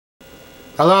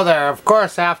Hello there. Of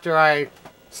course, after I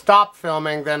stop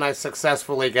filming, then I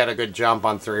successfully get a good jump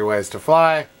on 3 ways to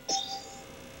fly.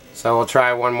 So we'll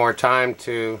try one more time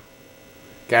to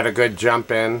get a good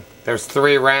jump in. There's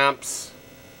 3 ramps.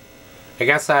 I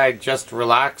guess I just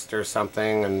relaxed or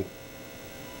something and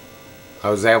I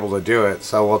was able to do it.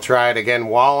 So we'll try it again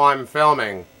while I'm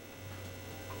filming.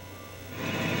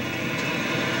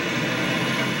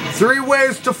 3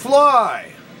 ways to fly.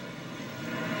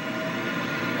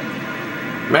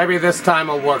 Maybe this time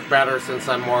will work better since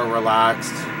I'm more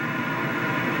relaxed.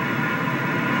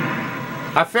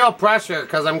 I feel pressure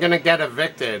because I'm going to get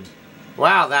evicted.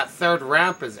 Wow, that 3rd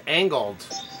ramp is angled.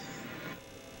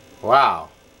 Wow.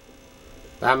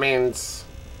 That means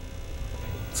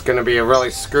it's going to be a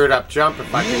really screwed up jump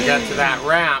if I can get to that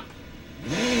ramp.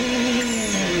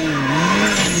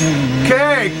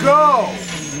 Okay, go!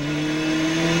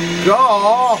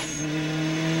 Go!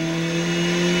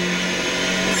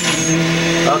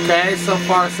 Okay, so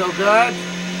far so good.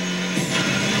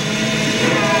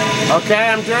 Okay,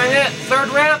 I'm doing it.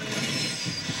 3rd ramp.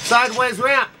 Sideways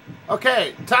ramp.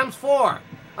 Okay, times 4.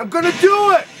 I'm gonna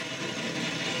do it!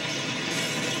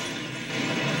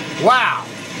 Wow.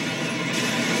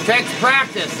 Takes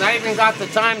practice. I even got the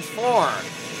times 4.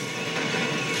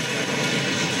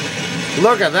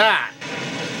 Look at that.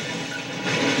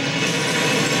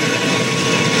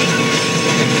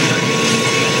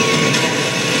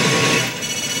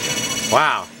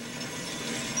 Wow.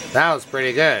 That was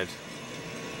pretty good.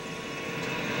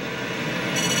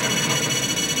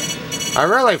 I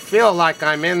really feel like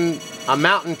I'm in a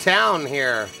mountain town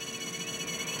here.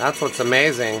 That's what's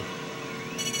amazing.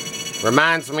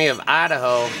 Reminds me of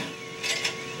Idaho.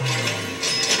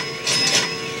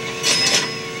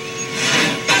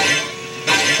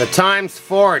 The times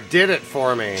 4 did it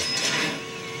for me.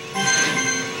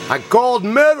 A gold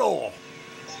medal!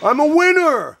 I'm a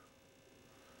winner!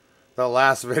 The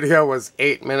last video was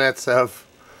 8 minutes of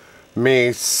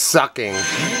me sucking.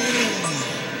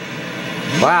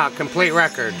 Wow, complete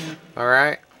record.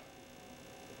 Alright.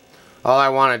 All I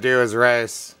want to do is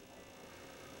race.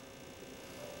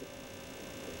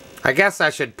 I guess I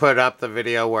should put up the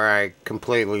video where I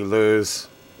completely lose.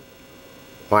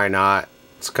 Why not?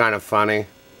 It's kind of funny.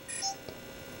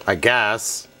 I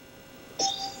guess.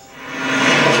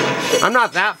 I'm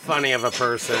not that funny of a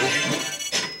person.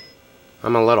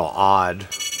 I'm a little odd.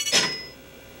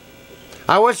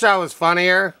 I wish I was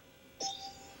funnier,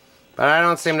 but I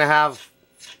don't seem to have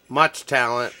much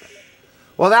talent.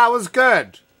 Well, that was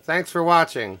good. Thanks for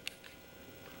watching.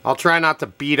 I'll try not to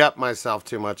beat up myself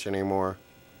too much anymore.